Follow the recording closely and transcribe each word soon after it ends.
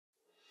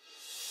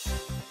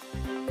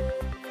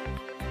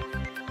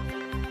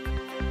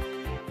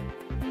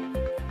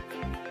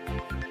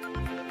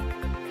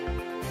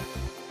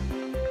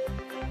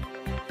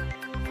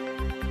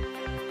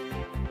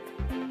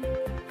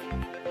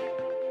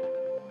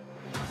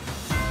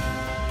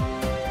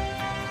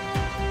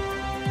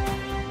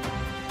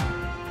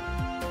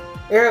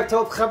Erev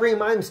Tov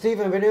Chavrim, I'm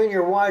Stephen Vanoon.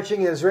 You're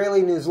watching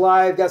Israeli News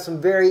Live. Got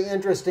some very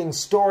interesting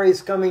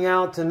stories coming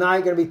out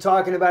tonight. Going to be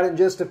talking about it in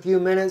just a few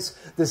minutes.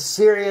 The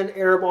Syrian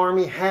Arab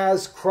Army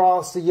has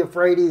crossed the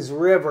Euphrates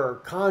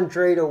River.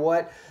 Contrary to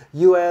what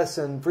U.S.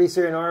 and Free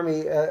Syrian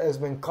Army has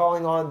been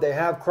calling on, they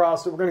have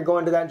crossed it. We're going to go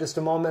into that in just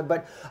a moment.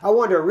 But I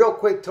wanted to real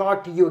quick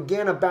talk to you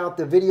again about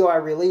the video I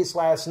released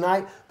last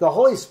night. The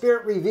Holy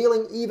Spirit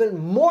revealing even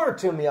more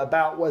to me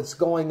about what's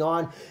going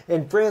on.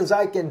 And friends,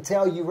 I can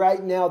tell you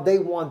right now, they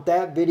want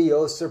that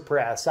video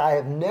suppressed. I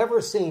have never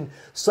seen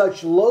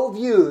such low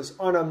views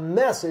on a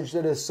message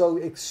that is so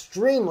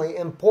extremely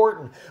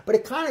important. But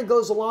it kind of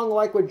goes along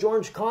like with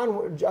John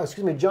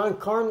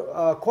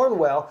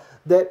Cornwell,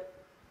 that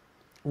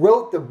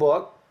wrote the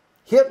book,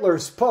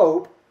 Hitler's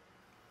Pope,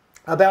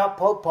 about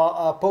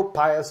Pope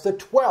Pius XII.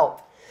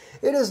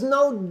 It is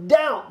no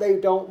doubt they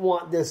don't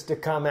want this to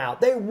come out.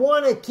 They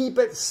want to keep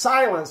it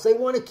silenced. They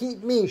want to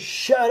keep me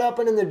shut up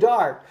and in the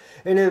dark.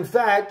 And in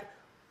fact,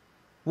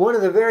 one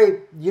of the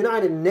very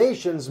United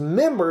Nations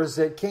members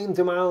that came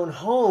to my own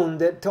home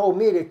that told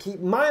me to keep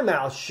my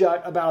mouth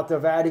shut about the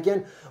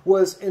Vatican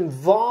was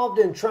involved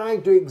in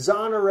trying to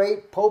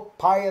exonerate Pope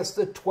Pius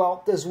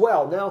XII as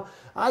well. Now,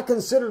 I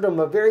considered him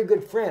a very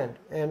good friend,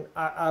 and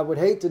I would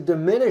hate to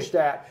diminish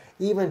that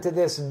even to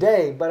this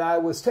day, but I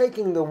was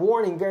taking the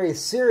warning very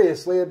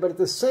seriously, but at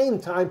the same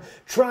time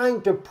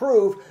trying to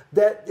prove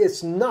that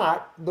it's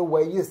not the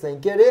way you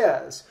think it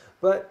is.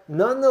 But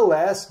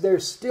nonetheless,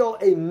 there's still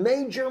a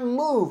major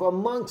move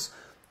amongst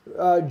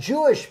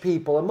Jewish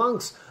people,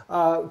 amongst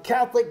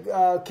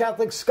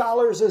Catholic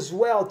scholars as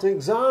well, to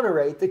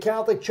exonerate the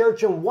Catholic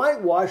Church and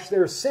whitewash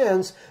their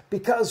sins.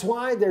 Because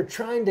why? They're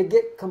trying to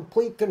get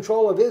complete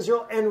control of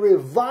Israel and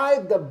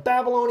revive the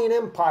Babylonian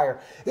Empire.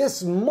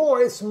 It's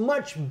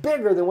much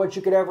bigger than what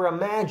you could ever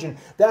imagine.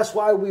 That's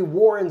why we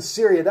war in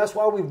Syria. That's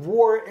why we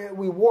war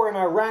in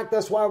Iraq.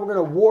 That's why we're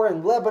going to war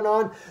in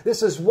Lebanon.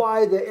 This is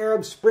why the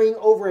Arab Spring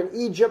over in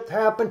Egypt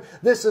happened.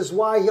 This is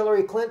why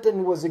Hillary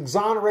Clinton was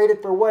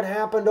exonerated for what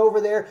happened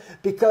over there.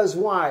 Because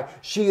why?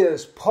 She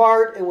is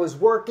part and was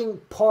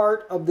working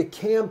part of the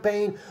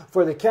campaign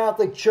for the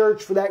Catholic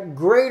Church for that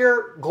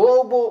greater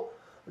global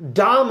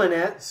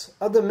dominance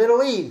of the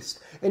Middle East.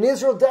 And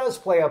Israel does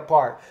play a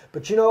part.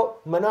 But you know,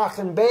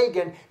 Menachem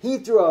Begin, he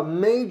threw a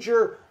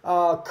major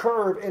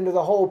curve into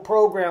the whole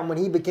program when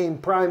he became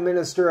Prime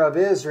Minister of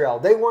Israel.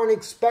 They weren't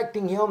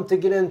expecting him to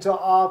get into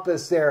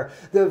office there.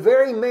 The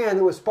very man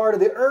that was part of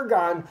the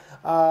Erdogan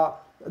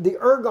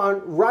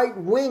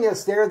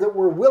right-wingists there that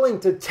were willing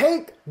to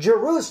take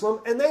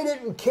Jerusalem, and they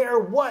didn't care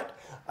what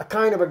a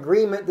kind of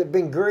agreement that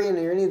Ben Gurion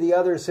or any of the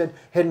others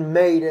had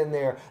made in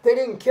there. They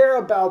didn't care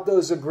about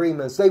those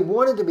agreements. They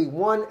wanted to be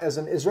one as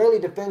an Israeli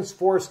Defense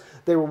Force.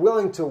 They were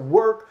willing to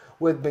work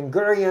with Ben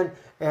Gurion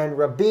and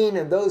Rabin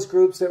and those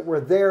groups that were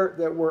there,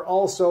 that were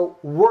also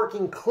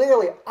working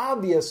clearly,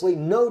 obviously,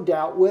 no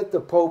doubt, with the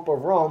Pope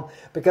of Rome,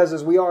 because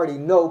as we already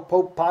know,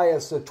 Pope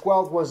Pius XII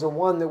was the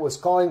one that was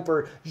calling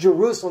for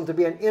Jerusalem to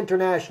be an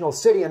international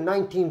city in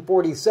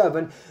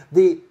 1947.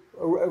 The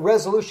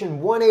Resolution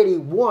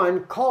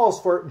 181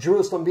 calls for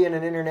Jerusalem being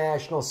an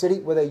international city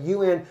with a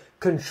UN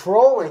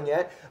controlling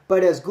it.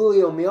 But as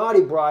Giulio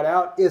Miotti brought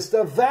out, it's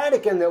the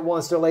Vatican that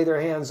wants to lay their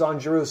hands on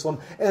Jerusalem,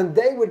 and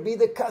they would be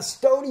the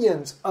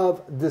custodians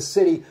of the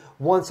city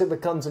once it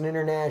becomes an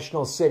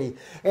international city.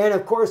 And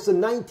of course, the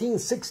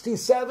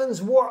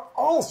 1967's war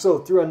also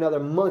threw another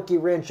monkey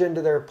wrench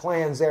into their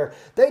plans there.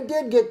 They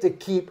did get to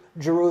keep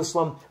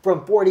Jerusalem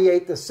from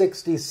 48 to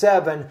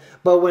 67,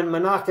 but when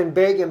Menachem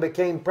Begin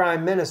became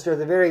Prime Minister,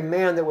 the very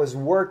man that was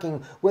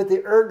working with the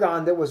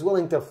Erdogan that was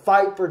willing to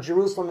fight for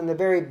Jerusalem in the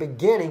very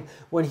beginning,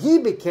 when he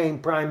became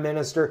Prime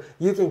Minister,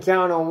 you can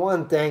count on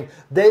one thing: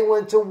 they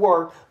went to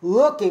work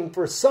looking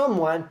for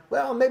someone,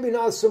 well, maybe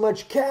not so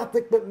much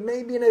Catholic, but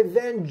maybe an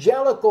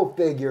evangelical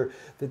figure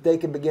that they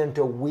could begin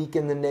to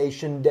weaken the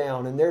nation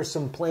down. And there's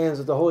some plans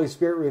that the Holy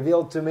Spirit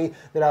revealed to me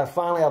that I've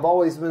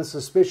always been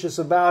suspicious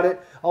about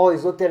it.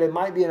 Always looked at it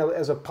might be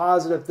as a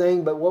positive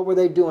thing, but what were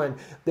they doing?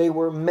 They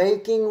were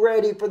making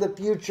ready for the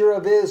future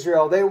of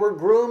Israel. They were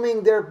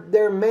grooming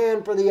their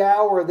man for the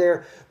hour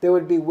there. They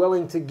would be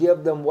willing to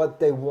give them what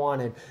they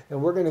wanted.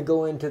 And we're going to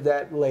go into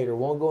that later.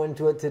 Won't go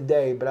into it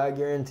today, but I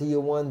guarantee you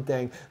one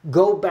thing.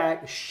 Go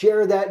back,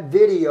 share that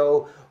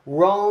video.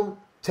 Rome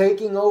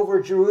taking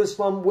over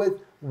Jerusalem,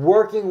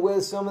 working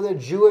with some of the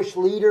Jewish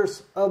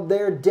leaders of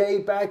their day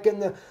back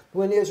in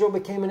when Israel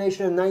became a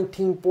nation in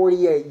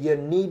 1948. You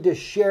need to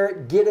share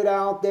it, get it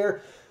out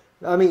there.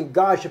 I mean,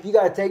 gosh, if you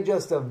got to take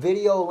just a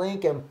video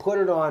link and put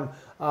it on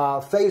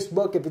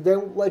Facebook, if they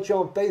don't let you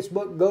on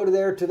Facebook, go to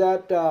there to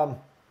that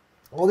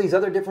all these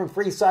other different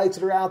free sites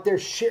that are out there.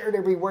 Share it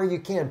everywhere you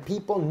can.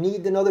 People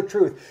need to know the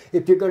truth.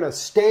 If you're going to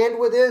stand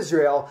with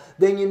Israel,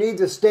 then you need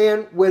to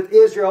stand with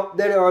Israel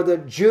that are the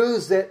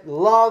Jews that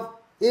love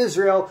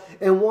Israel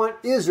and want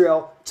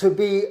Israel to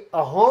be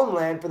a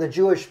homeland for the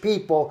Jewish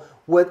people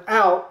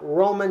without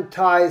Roman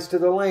ties to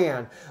the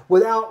land,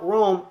 without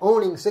Rome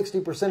owning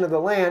 60% of the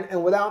land,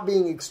 and without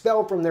being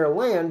expelled from their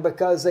land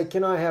because they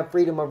cannot have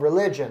freedom of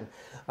religion.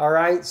 All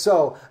right,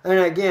 so, and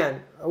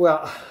again,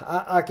 well,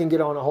 I can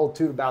get on a whole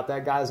toot about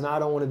that, guys, and I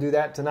don't want to do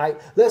that tonight.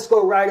 Let's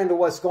go right into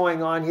what's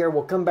going on here.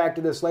 We'll come back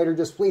to this later.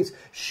 Just please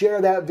share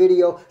that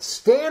video.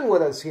 Stand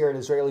with us here at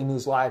Israeli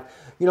News Live.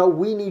 You know,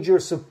 we need your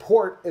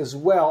support as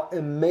well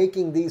in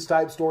making these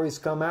type stories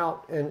come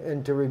out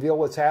and to reveal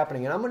what's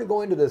happening. And I'm going to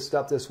go into this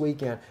stuff this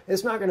weekend.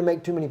 It's not going to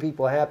make too many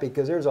people happy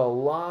because there's a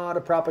lot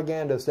of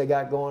propagandists they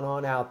got going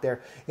on out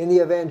there in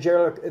the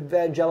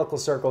evangelical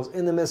circles,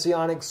 in the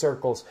messianic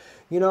circles.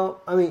 You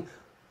know, I mean,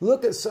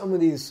 look at some of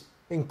these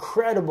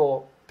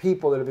incredible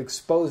people that have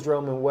exposed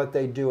Rome and what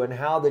they do and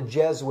how the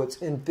Jesuits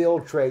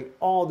infiltrate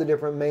all the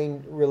different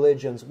main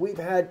religions. We've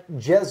had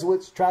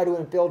Jesuits try to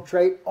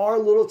infiltrate our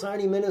little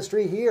tiny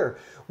ministry here.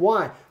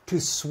 Why? To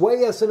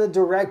sway us in a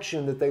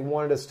direction that they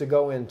wanted us to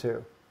go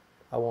into.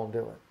 I won't do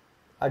it.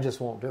 I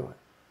just won't do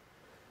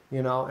it.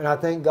 You know, and I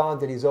thank God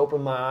that He's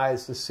opened my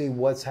eyes to see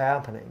what's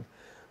happening.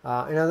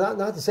 And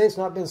not to say it's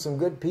not been some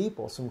good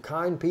people, some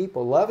kind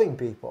people, loving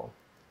people.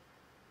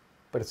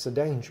 But it's a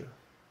danger.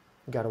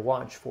 You've got to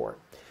watch for it.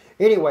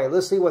 Anyway,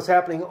 let's see what's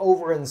happening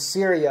over in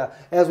Syria.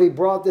 As we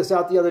brought this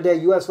out the other day,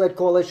 U.S.-led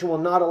coalition will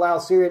not allow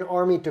Syrian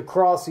army to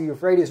cross the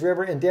Euphrates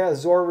River, and Dier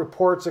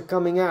reports are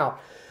coming out.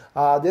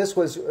 This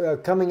was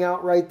coming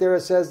out right there.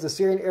 It says the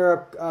Syrian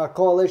Arab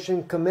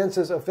coalition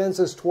commences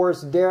offensives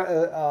towards Deir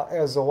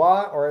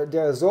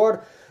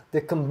ez-Zor.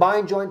 The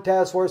Combined Joint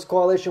Task Force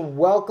Coalition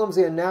welcomes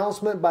the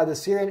announcement by the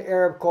Syrian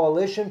Arab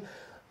coalition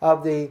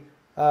of the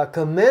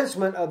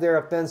commencement of their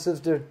offensives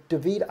to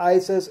defeat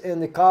ISIS in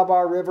the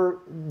Khabar River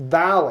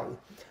Valley.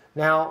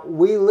 Now,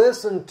 we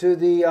listened to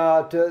the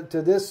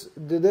to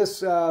this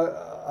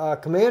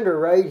commander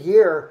right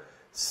here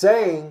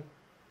saying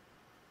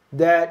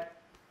that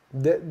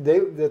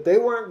they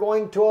weren't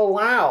going to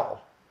allow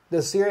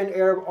the Syrian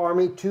Arab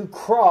army to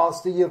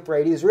cross the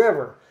Euphrates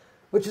River,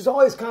 which is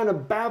always kind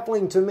of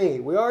baffling to me.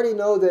 We already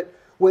know that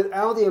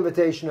without the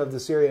invitation of the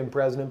Syrian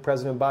President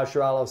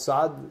Bashar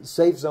al-Assad,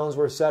 safe zones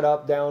were set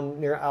up down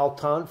near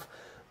Al-Tanf.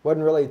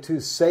 Wasn't really too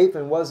safe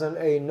and wasn't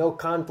a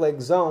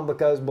no-conflict zone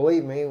because,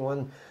 believe me,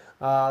 when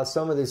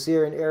some of the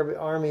Syrian Arab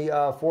army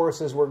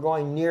forces were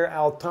going near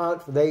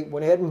Al-Tanf, they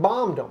went ahead and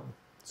bombed them.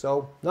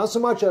 So not so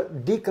much a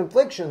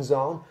deconfliction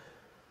zone,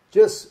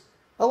 just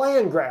a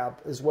land grab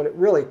is what it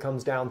really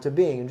comes down to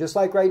being. And just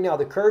like right now,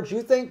 the Kurds,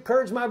 you think,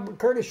 Kurds, my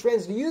Kurdish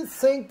friends, do you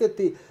think that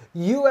the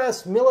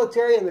U.S.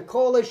 military and the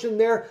coalition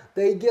there,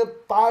 they give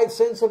 5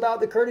 cents about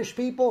the Kurdish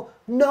people?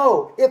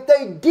 No. If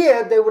they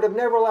did, they would have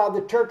never allowed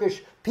the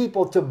Turkish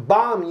people to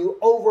bomb you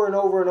over and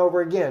over and over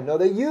again. No,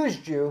 they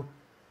used you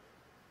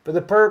for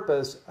the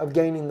purpose of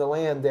gaining the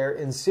land there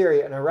in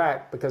Syria and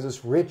Iraq because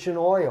it's rich in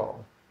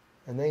oil.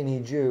 And they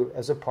need you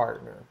as a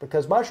partner.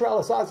 Because Bashar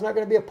al-Assad's not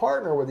going to be a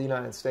partner with the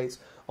United States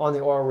on the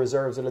oil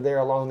reserves that are there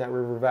along that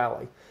river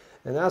valley.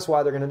 And that's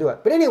why they're going to do it.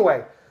 But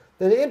anyway,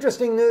 the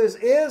interesting news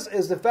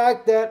is the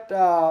fact that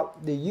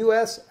the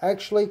U.S.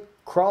 actually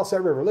crossed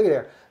that river. Look at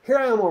there. Here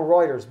I am on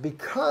Reuters.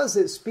 Because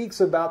it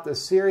speaks about the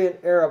Syrian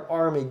Arab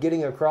army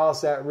getting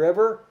across that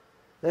river,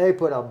 they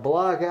put a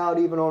block out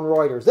even on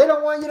Reuters. They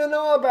don't want you to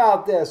know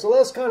about this. So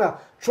let's kind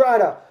of try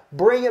to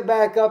bring it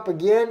back up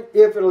again,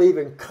 if it'll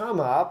even come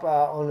up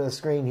on the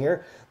screen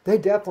here. They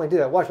definitely do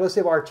that. Watch, let's see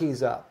if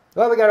RT's up.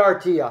 Well, we got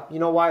RT up. You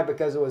know why?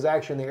 Because it was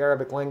actually in the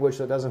Arabic language,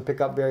 so it doesn't pick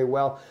up very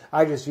well.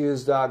 I just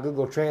used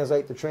Google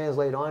Translate to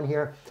translate on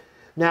here.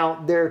 Now,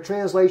 their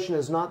translation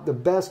is not the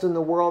best in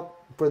the world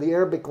for the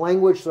Arabic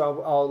language,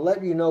 so I'll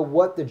let you know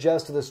what the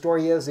gist of the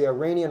story is. The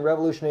Iranian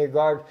Revolutionary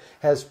Guard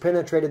has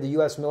penetrated the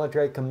U.S.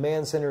 military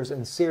command centers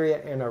in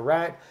Syria and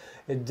Iraq.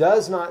 It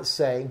does not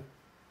say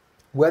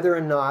whether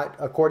or not,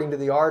 according to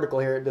the article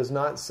here, it does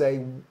not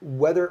say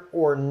whether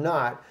or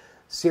not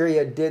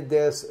Syria did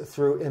this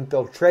through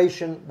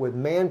infiltration with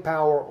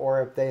manpower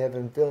or if they have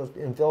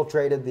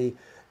infiltrated the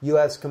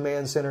U.S.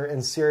 command center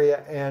in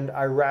Syria and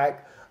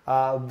Iraq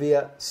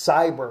via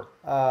cyber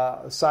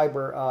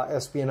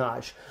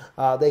espionage.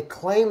 They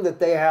claim that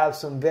they have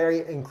some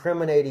very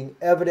incriminating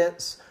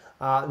evidence.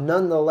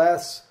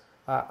 Nonetheless,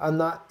 I'm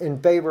not in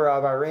favor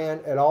of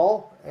Iran at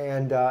all,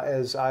 and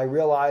as I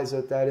realize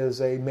that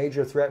is a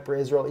major threat for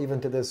Israel even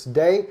to this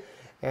day,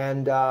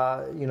 and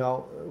you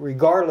know,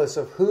 regardless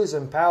of who's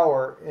in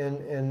power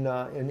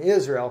in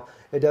Israel,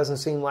 it doesn't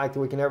seem like that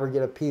we can ever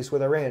get a peace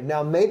with Iran.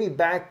 Now, maybe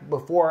back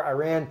before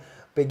Iran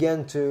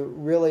began to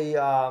really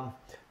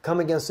come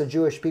against the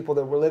Jewish people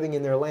that were living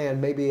in their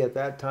land, maybe at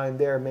that time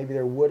maybe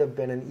there would have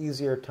been an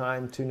easier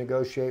time to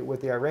negotiate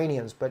with the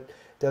Iranians, but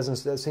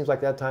it seems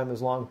like that time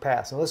is long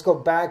past. Now let's go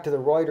back to the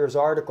Reuters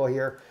article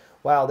here.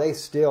 Wow, they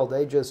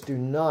just do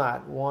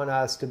not want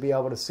us to be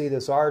able to see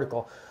this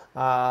article.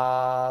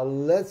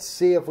 Let's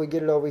see if we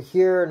get it over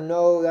here.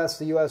 No, that's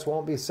the U.S.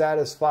 won't be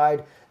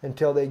satisfied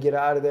until they get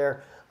out of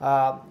there.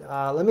 I'm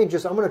going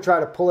to try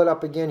to pull it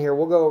up again here.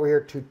 We'll go over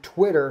here to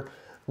Twitter.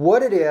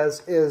 What it is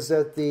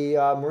that the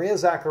Maria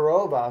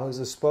Zakharova, who's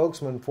a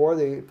spokesman for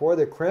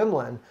the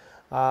Kremlin,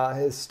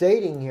 is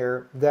stating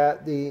here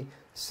that the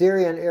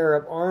Syrian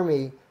Arab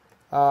army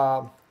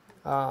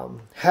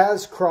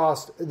has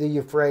crossed the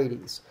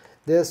Euphrates.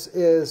 This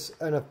is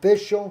an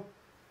official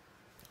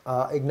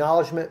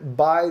acknowledgement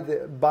by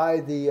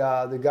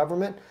the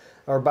government,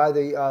 or by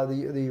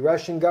the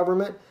Russian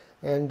government,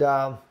 and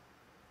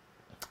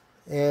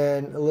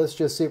let's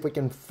just see if we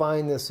can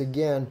find this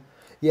again.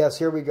 Yes,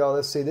 here we go.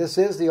 Let's see. This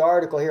is the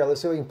article here.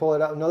 Let's see if we can pull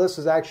it up. No, this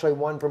is actually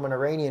one from an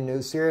Iranian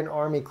news. Syrian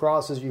army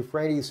crosses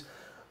Euphrates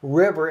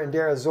River in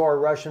Deir ez-Zor,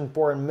 Russian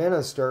foreign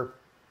minister.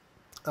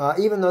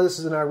 Even though this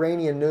is an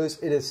Iranian news,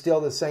 it is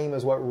still the same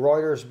as what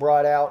Reuters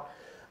brought out.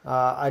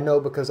 I know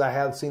because I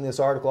have seen this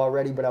article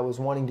already, but I was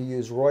wanting to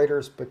use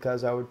Reuters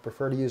because I would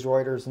prefer to use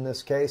Reuters in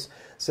this case. It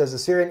says the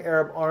Syrian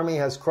Arab army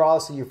has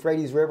crossed the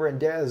Euphrates River in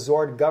Deir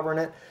ez-Zor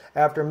Governorate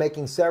after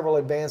making several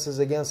advances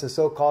against the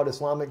so-called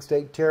Islamic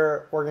State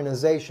terror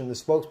organization. The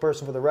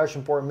spokesperson for the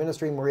Russian Foreign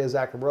Ministry, Maria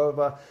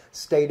Zakharova,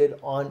 stated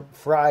on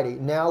Friday.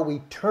 Now we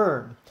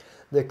turn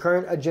the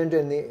current agenda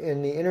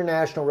in the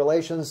international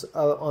relations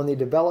on the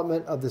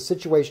development of the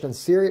situation in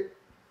Syria.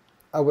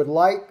 I would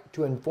like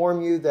to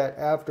inform you that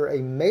after a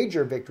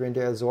major victory in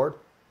Deir ez-Zor,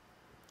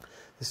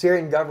 the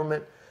Syrian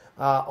government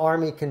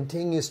army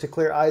continues to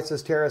clear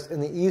ISIS terrorists in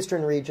the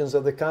eastern regions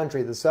of the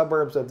country. The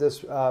suburbs of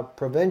this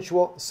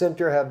provincial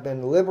center have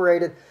been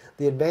liberated.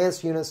 The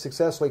advanced units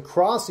successfully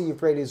crossed the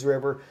Euphrates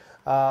River,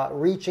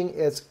 reaching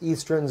its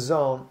eastern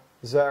zone,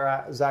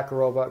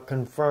 Zakharova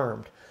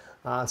confirmed.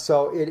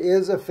 So it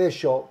is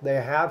official.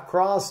 They have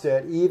crossed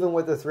it, even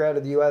with the threat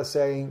of the U.S.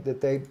 saying that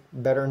they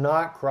better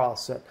not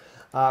cross it.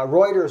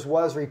 Reuters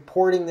was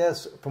reporting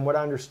this. From what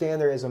I understand,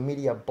 there is a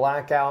media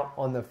blackout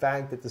on the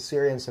fact that the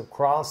Syrians have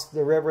crossed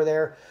the river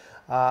there.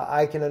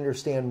 I can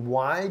understand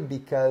why,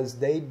 because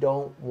they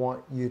don't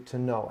want you to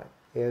know it.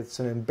 It's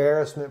an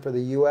embarrassment for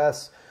the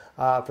U.S.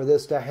 For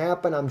this to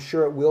happen. I'm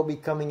sure it will be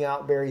coming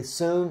out very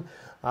soon.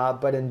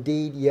 But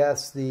indeed,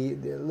 yes,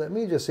 let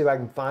me just see if I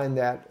can find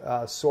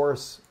that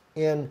source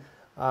in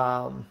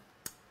Reuters.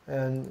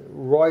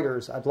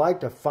 I'd like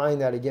to find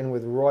that again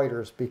with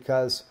Reuters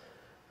because...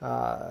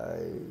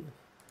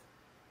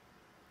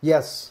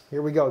 yes,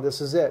 here we go. This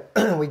is it.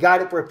 We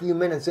got it for a few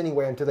minutes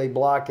anyway until they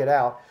block it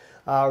out.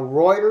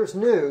 Reuters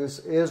News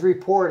is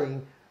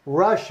reporting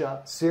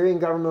Russia, Syrian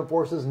government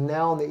forces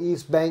now on the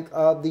east bank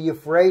of the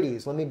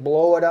Euphrates. Let me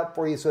blow it up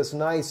for you so it's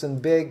nice and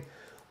big.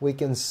 We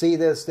can see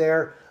this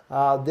there.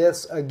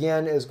 This,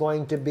 again, is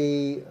going to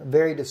be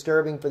very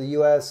disturbing for the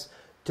U.S.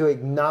 to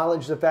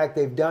acknowledge the fact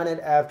they've done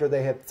it after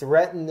they have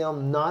threatened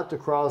them not to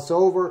cross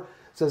over.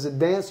 It says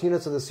advanced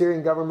units of the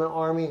Syrian government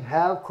army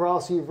have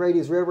crossed the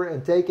Euphrates River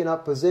and taken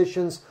up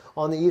positions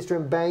on the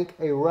eastern bank,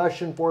 a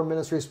Russian foreign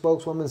ministry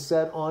spokeswoman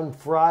said on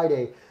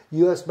Friday.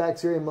 U.S.-backed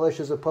Syrian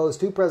militias opposed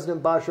to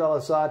President Bashar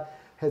al-Assad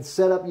had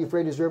set up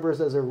Euphrates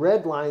Rivers as a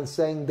red line,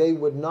 saying they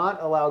would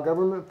not allow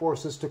government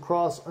forces to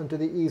cross onto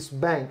the east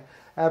bank.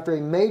 After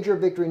a major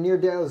victory near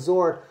Deir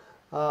ez-Zor,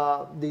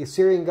 the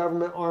Syrian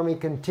government army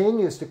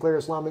continues to clear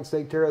Islamic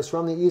State terrorists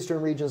from the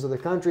eastern regions of the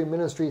country,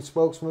 ministry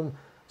spokeswoman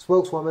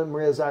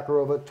Maria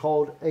Zakharova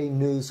told a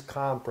news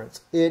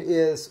conference. It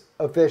is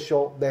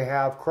official. They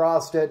have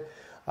crossed it.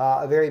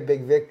 A very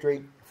big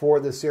victory for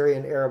the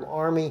Syrian Arab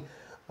army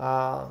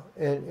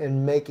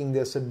in making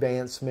this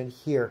advancement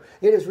here.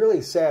 It is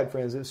really sad,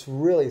 friends. It's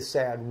really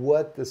sad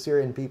what the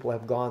Syrian people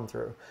have gone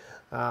through.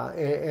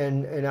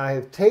 And I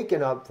have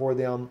taken up for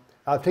them.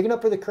 I've taken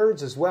up for the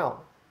Kurds as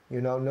well.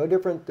 You know, no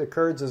different the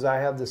Kurds as I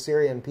have the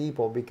Syrian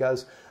people,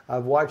 because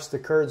I've watched the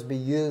Kurds be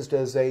used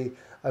as a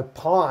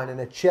pawn in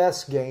a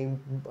chess game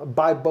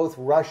by both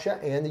Russia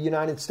and the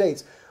United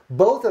States.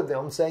 Both of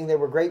them saying they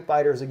were great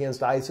fighters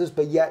against ISIS,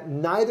 but yet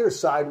neither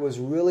side was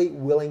really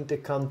willing to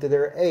come to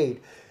their aid.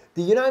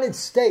 The United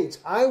States,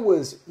 I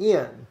was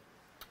in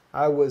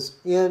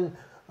when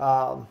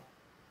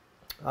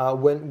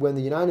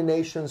the United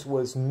Nations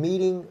was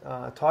meeting,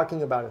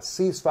 talking about a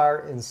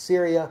ceasefire in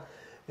Syria,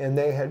 and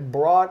they had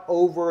brought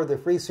over the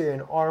Free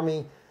Syrian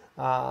Army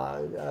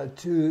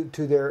to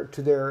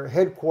their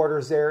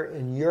headquarters there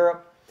in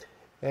Europe.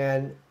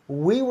 And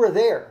we were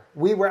there.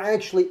 We were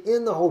actually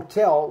in the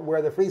hotel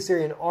where the Free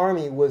Syrian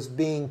Army was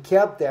being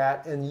kept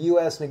at, and the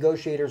U.S.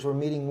 negotiators were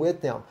meeting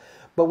with them.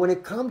 But when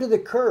it come to the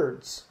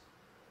Kurds,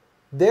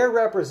 their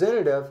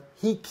representative,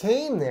 he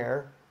came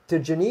there to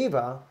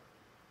Geneva,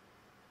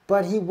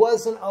 but he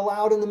wasn't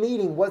allowed in the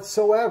meeting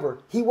whatsoever.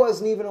 He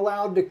wasn't even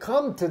allowed to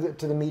come to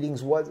the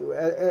meetings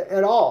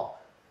at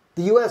all.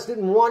 The U.S.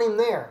 didn't want him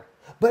there.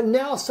 But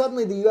now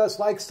suddenly the U.S.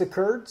 likes the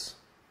Kurds.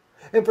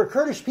 And for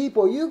Kurdish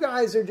people, you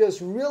guys are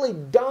just really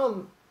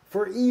dumb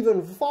for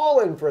even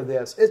falling for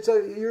this.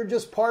 You're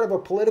just part of a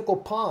political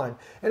pawn.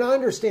 And I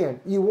understand,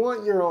 you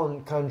want your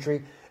own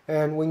country.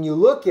 And when you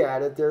look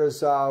at it,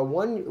 there's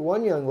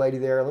one young lady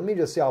there. Let me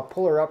just see, I'll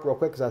pull her up real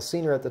quick because I've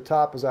seen her at the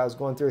top as I was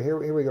going through. Here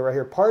we go, right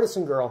here.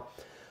 Partisan Girl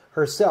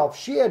herself.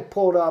 She had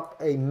pulled up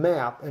a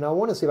map, and I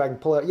want to see if I can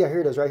pull it. Yeah, here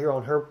it is right here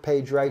on her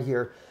page right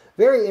here.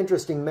 Very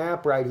interesting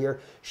map right here.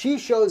 She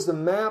shows the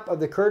map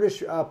of the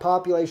Kurdish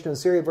population in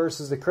Syria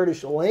versus the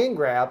Kurdish land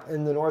grab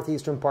in the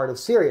northeastern part of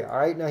Syria. All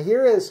right, now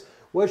here is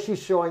what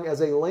she's showing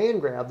as a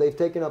land grab. They've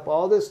taken up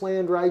all this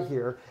land right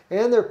here,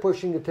 and they're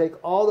pushing to take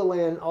all the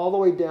land all the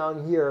way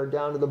down here,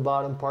 down to the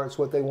bottom parts,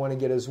 what they want to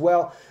get as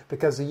well,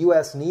 because the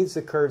U.S. needs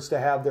the Kurds to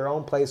have their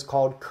own place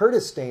called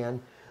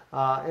Kurdistan,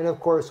 and of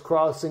course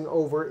crossing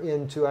over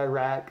into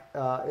Iraq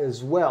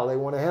as well. They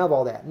want to have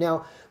all that.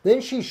 Now, then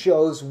she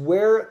shows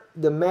where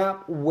the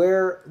map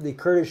where the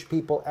Kurdish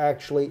people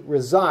actually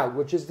reside,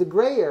 which is the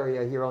gray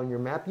area here on your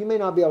map. You may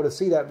not be able to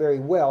see that very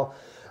well.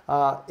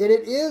 And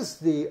it is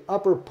the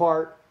upper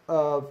part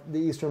of the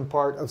eastern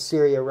part of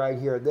Syria right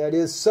here. That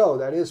is so.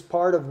 That is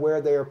part of where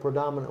they are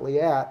predominantly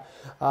at.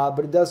 But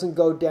it doesn't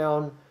go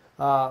down.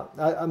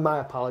 My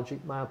apology.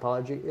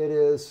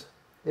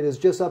 It is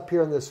just up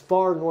here in this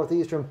far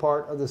northeastern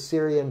part of the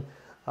Syrian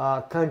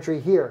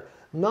country here.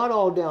 Not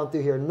all down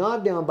through here.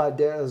 Not down by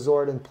Dier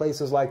and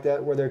places like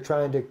that where they're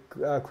trying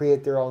to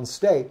create their own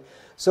state.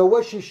 So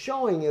what she's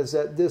showing is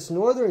that this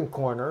northern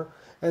corner,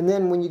 and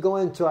then when you go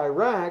into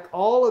Iraq,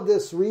 all of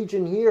this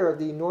region here,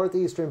 the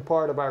northeastern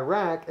part of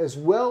Iraq, as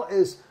well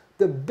as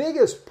the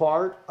biggest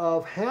part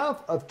of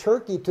half of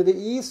Turkey to the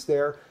east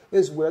there,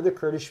 is where the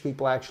Kurdish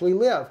people actually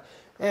live.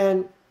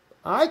 And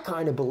I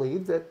kind of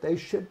believe that they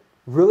should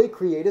really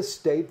create a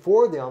state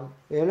for them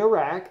in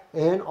Iraq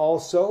and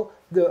also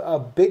a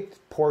big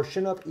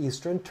portion of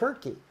eastern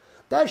Turkey.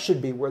 That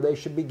should be where they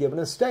should be given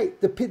a state.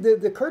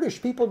 The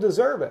Kurdish people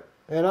deserve it.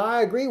 And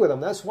I agree with them.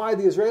 That's why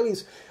the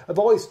Israelis have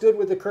always stood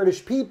with the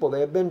Kurdish people.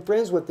 They have been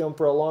friends with them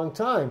for a long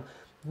time.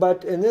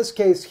 But in this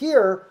case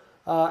here,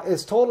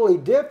 it's totally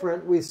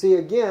different. We see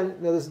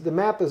again, the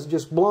map is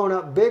just blown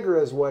up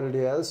bigger is what it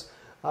is.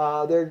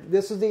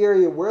 This is the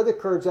area where the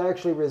Kurds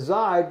actually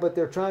reside, but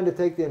they're trying to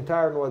take the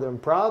entire northern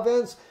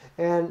province.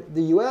 And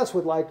the U.S.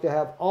 would like to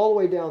have all the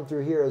way down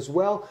through here as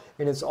well.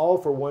 And it's all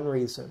for one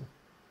reason.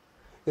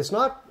 It's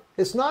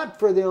not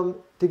for them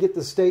to get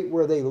the state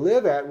where they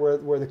live at,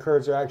 where the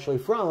Kurds are actually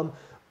from,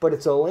 but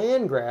it's a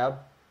land grab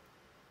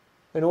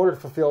in order to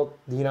fulfill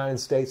the United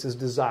States'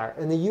 desire.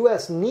 And the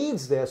U.S.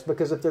 needs this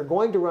because if they're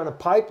going to run a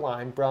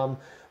pipeline from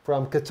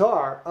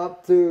Qatar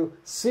up through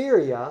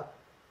Syria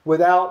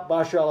without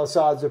Bashar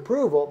al-Assad's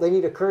approval, they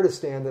need a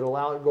Kurdistan that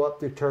allow it to go up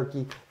through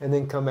Turkey and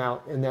then come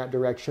out in that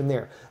direction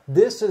there.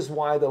 This is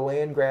why the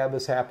land grab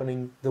is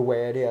happening the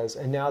way it is.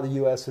 And now the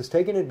U.S. has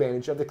taken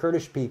advantage of the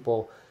Kurdish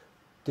people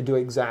to do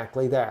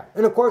exactly that.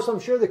 And of course, I'm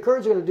sure the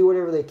Kurds are going to do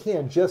whatever they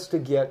can just to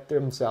get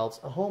themselves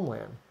a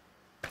homeland.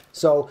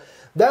 So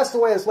that's the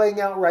way it's laying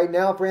out right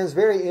now, friends.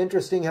 Very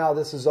interesting how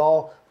this is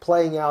all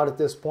playing out at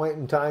this point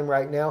in time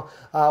right now.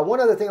 One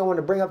other thing I want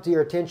to bring up to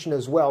your attention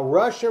as well.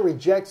 Russia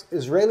rejects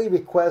Israeli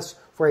requests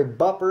for a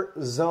buffer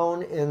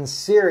zone in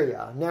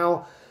Syria.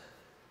 Now,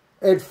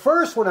 at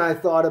first when I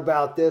thought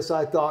about this,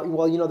 I thought,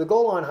 well, you know, the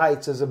Golan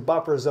Heights is a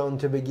buffer zone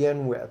to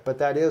begin with, but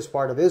that is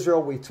part of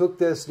Israel. We took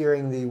this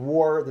during the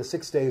war, the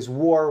 6 Days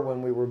War,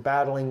 when we were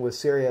battling with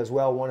Syria as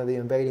well, one of the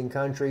invading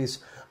countries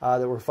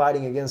that were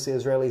fighting against the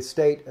Israeli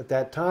state at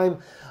that time.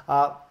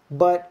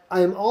 But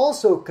I'm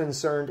also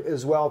concerned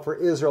as well for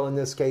Israel in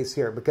this case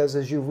here, because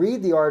as you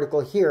read the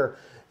article here,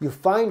 you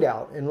find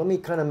out, and let me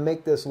kind of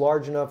make this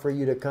large enough for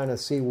you to kind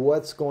of see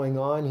what's going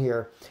on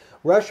here.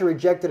 Russia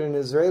rejected an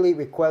Israeli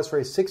request for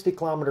a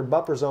 60-kilometer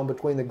buffer zone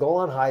between the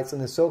Golan Heights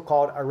and the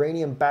so-called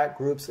Iranian-backed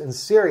groups in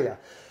Syria.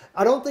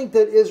 I don't think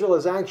that Israel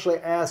is actually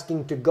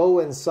asking to go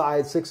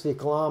inside 60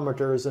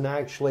 kilometers and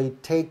actually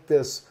take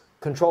this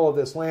control of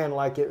this land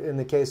like in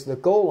the case of the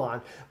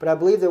Golan. But I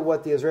believe that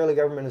what the Israeli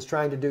government is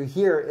trying to do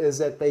here is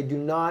that they do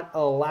not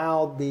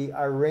allow the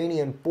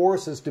Iranian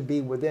forces to be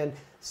within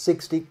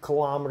 60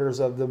 kilometers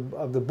of the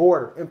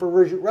border. And for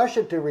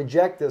Russia to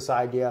reject this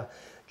idea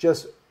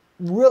just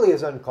really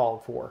is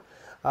uncalled for.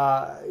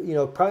 You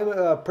know,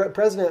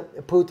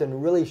 President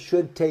Putin really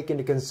should take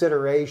into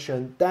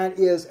consideration that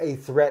is a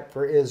threat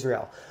for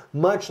Israel.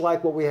 Much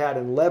like what we had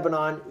in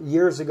Lebanon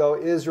years ago,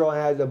 Israel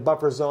had a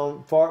buffer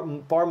zone,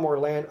 far more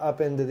land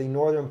up into the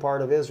northern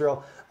part of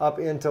Israel, up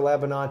into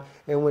Lebanon.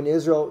 And when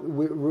Israel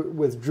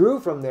withdrew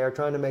from there,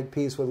 trying to make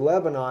peace with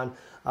Lebanon,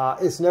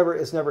 it's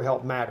never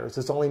helped matters.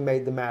 It's only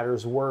made the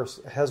matters worse.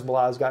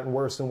 Hezbollah has gotten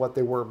worse than what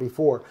they were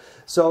before.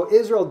 So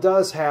Israel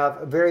does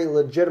have very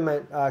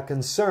legitimate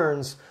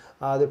concerns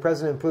that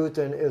President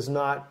Putin is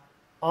not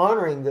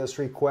honoring this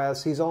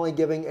request. He's only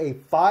giving a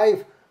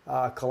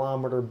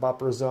 5-kilometer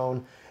buffer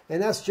zone,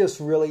 and that's just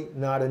really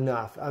not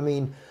enough. I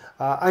mean,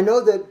 I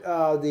know that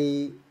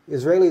the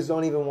Israelis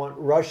don't even want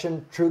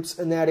Russian troops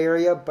in that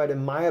area, but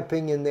in my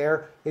opinion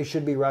there, it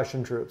should be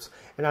Russian troops.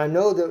 And I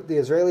know that the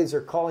Israelis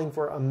are calling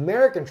for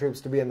American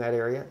troops to be in that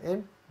area,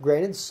 and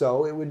granted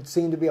so, it would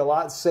seem to be a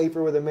lot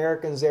safer with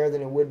Americans there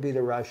than it would be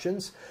the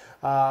Russians.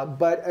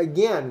 But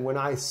again, when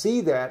I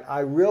see that, I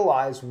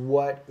realize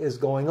what is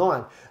going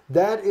on.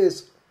 That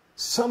is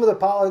some of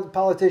the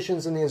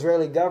politicians in the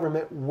Israeli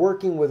government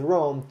working with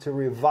Rome to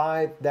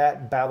revive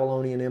that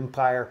Babylonian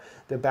empire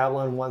that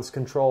Babylon once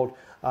controlled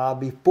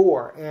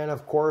before. And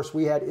of course,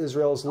 we had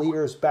Israel's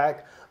leaders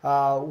back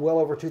well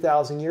over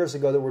 2,000 years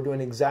ago that were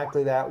doing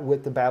exactly that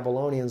with the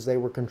Babylonians. They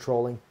were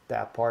controlling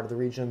that part of the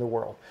region of the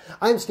world.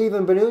 I'm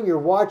Stephen Ben-Nun. You're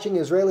watching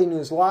Israeli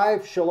News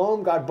Live.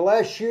 Shalom. God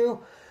bless you.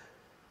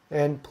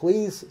 And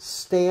please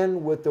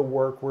stand with the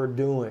work we're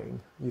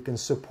doing. You can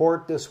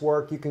support this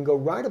work. You can go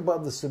right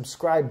above the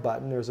subscribe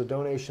button. There's a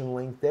donation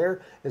link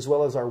there, as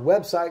well as our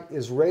website,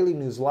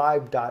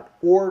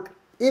 IsraeliNewsLive.org.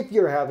 If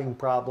you're having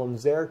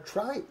problems there,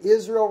 try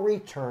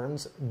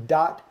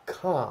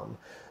IsraelReturns.com.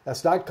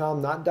 That's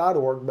 .com, not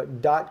 .org,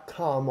 but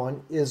 .com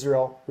on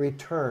Israel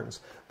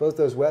Returns. Both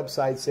those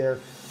websites there,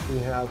 we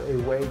have a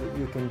way that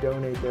you can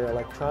donate there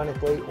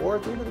electronically, or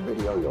at the end of the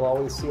video, you'll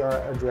always see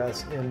our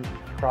address in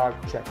Prague,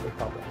 Czech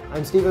Republic.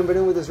 I'm Stephen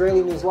Ben-Nun with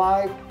Israeli News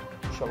Live.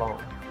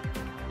 Shalom.